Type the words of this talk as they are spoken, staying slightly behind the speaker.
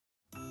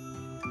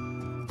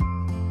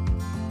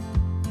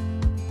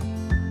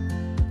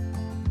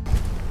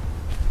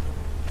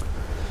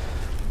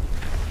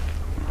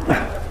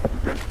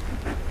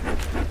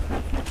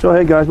So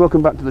hey guys,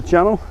 welcome back to the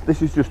channel.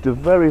 This is just a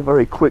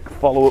very quick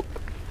follow-up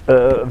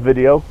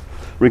video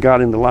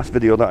regarding the last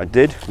video that I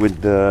did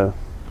with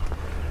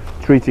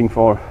treating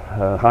for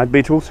hive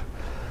beetles.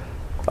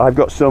 I've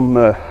got some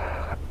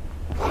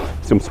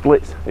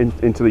splits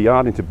into the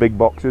yard, into big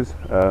boxes.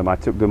 I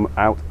took them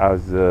out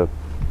as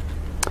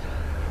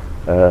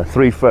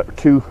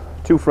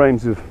two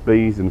frames of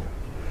bees and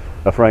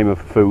a frame of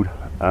food,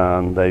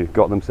 and they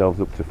got themselves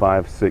up to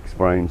 5-6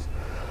 frames.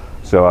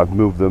 So I've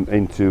moved them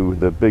into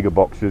the bigger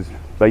boxes.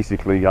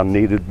 Basically, I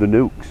needed the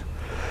nukes.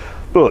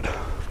 But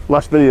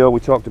last video we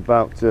talked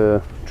about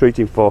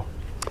treating for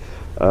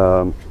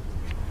hive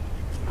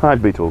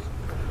beetles,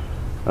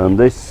 and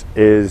this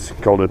is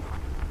called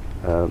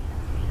a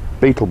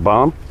beetle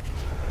barn.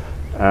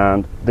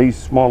 And these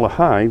smaller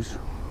hives,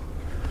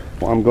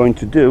 what I'm going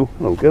to do,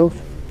 hello girls,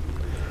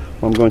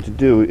 what I'm going to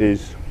do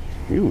is,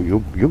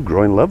 you're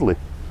growing lovely.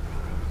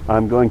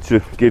 I'm going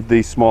to give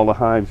these smaller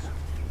hives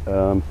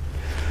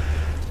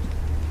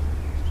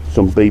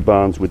some bee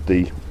barns with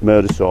the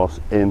murder sauce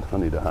in. I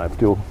need a hive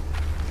tool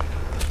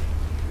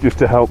just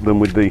to help them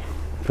with the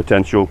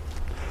potential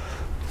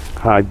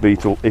hive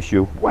beetle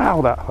issue.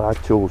 Wow, that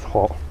hive tool's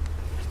hot.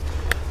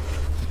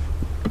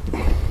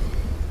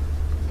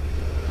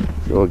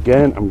 So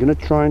again, I'm going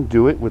to try and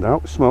do it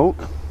without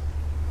smoke.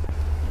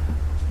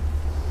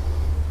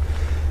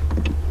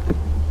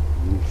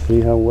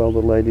 See how well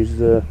the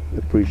ladies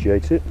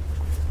appreciate it.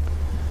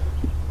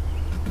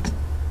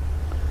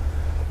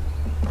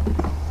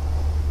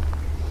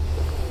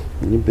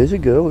 You're busy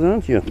girls,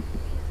 aren't you?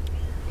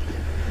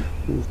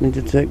 You just need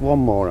to take one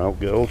more out,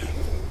 girls,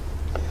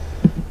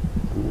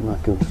 and then I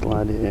can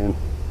slide it in.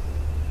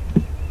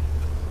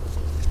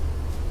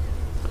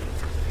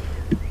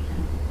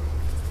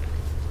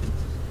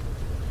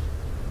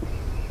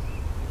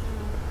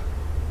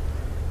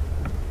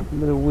 A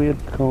bit of weird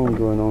comb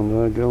going on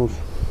there, girls.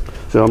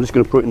 So I'm just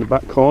going to put it in the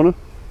back corner,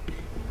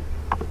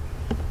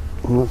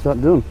 and that's that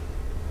done.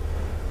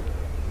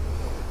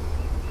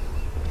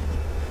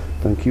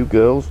 Thank you,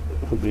 girls,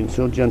 for being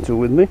so gentle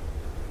with me.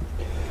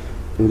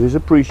 It is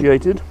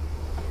appreciated.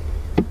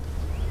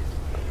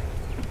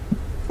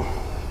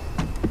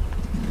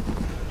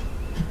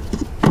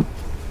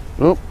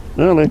 Oh,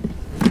 early.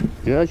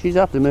 Yeah, she's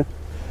after me.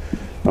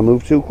 I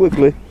moved too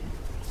quickly.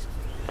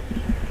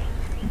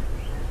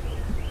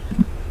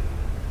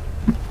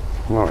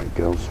 Alright,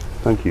 girls,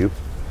 thank you.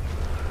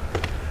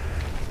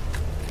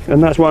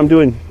 And that's what I'm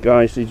doing,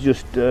 guys, is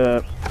just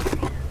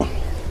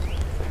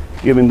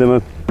giving them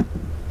a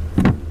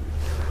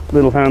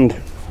little hand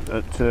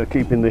at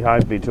keeping the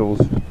hive beetles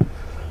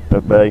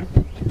at bay.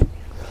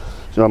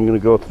 So I'm going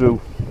to go through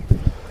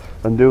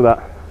and do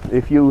that.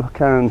 If you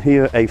can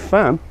hear a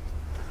fan,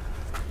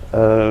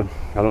 I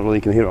don't know if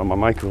you can hear it on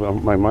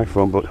my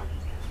microphone, but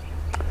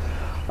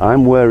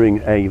I'm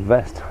wearing a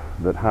vest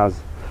that has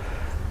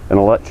an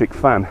electric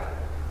fan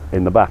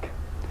in the back.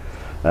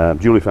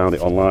 Julie found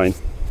it online,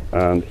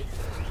 and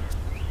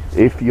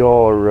if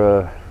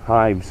your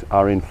hives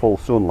are in full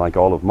sun like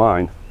all of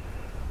mine,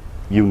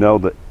 you know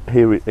that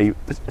here,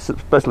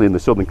 especially in the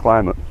southern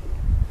climate,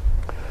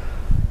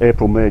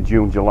 April, May,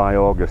 June, July,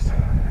 August,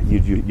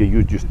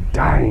 you're just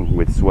dying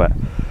with sweat.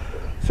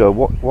 So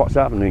what's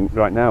happening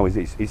right now is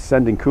it's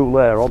sending cool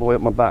air all the way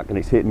up my back, and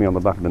it's hitting me on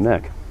the back of the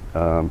neck.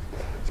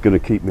 It's going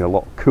to keep me a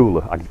lot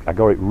cooler. I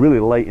got it really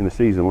late in the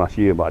season last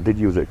year, but I did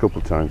use it a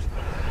couple of times,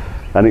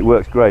 and it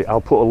works great.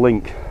 I'll put a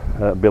link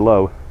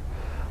below.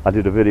 I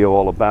did a video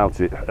all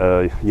about it.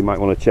 You might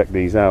want to check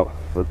these out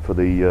for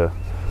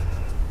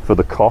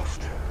the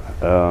cost.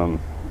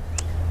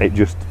 It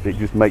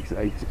just makes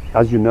it,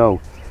 as you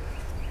know,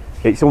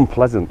 it's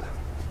unpleasant.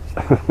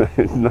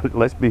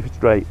 Let's be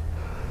straight.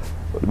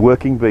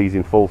 Working bees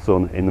in full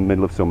sun in the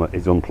middle of summer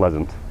is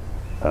unpleasant,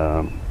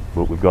 but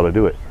we've got to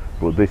do it.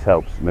 But this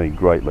helps me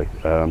greatly.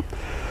 But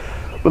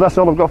that's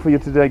all I've got for you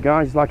today,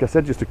 guys. Like I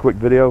said, just a quick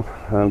video.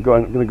 I'm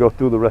going to go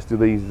through the rest of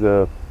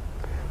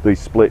these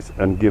splits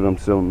and give them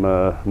some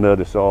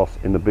murder sauce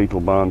in the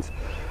beetle barns.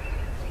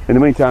 In the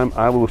meantime,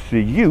 I will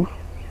see you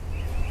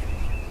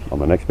on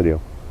the next video.